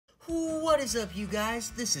What is up, you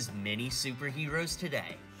guys? This is Mini Superheroes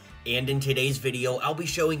Today. And in today's video, I'll be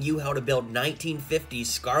showing you how to build 1950's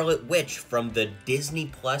Scarlet Witch from the Disney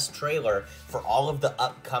Plus trailer for all of the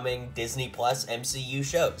upcoming Disney Plus MCU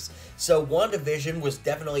shows. So WandaVision was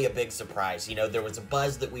definitely a big surprise. You know, there was a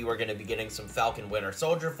buzz that we were going to be getting some Falcon Winter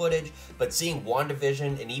Soldier footage, but seeing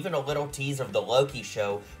WandaVision and even a little tease of the Loki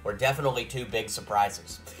show were definitely two big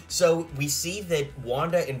surprises. So we see that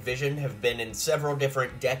Wanda and Vision have been in several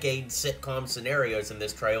different decade sitcom scenarios in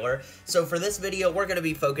this trailer. So for this video, we're going to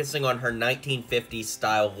be focusing on her 1950s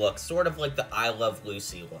style look, sort of like the I Love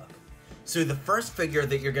Lucy look. So the first figure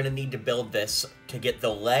that you're going to need to build this to get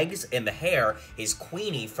the legs and the hair is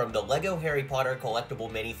Queenie from the LEGO Harry Potter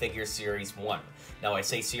collectible minifigure Series 1. Now I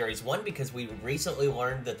say Series 1 because we recently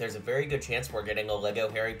learned that there's a very good chance we're getting a LEGO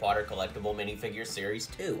Harry Potter collectible minifigure Series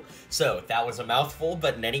 2. So that was a mouthful,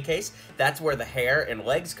 but in any case, that's where the hair and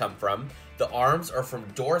legs come from. The arms are from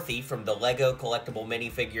Dorothy from the LEGO collectible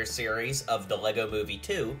minifigure series of the LEGO Movie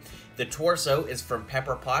 2. The torso is from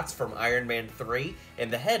Pepper Potts from Iron Man 3.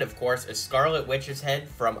 And the head, of course, is Scarlet Witch's head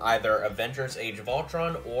from either Avengers Age of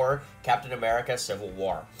Ultron or Captain America Civil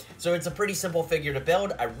War. So it's a pretty simple figure to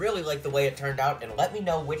build. I really like the way it turned out, and let me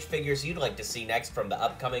know which figures you'd like to see next from the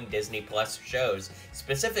upcoming Disney Plus shows,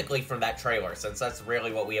 specifically from that trailer, since that's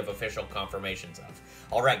really what we have official confirmations of.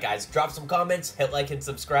 Alright guys, drop some comments, hit like and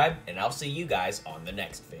subscribe, and I'll see you guys on the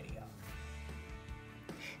next video.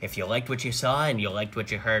 If you liked what you saw and you liked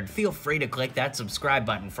what you heard, feel free to click that subscribe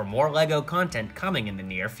button for more LEGO content coming in the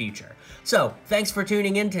near future. So, thanks for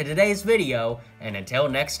tuning in to today's video, and until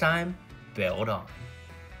next time, build on.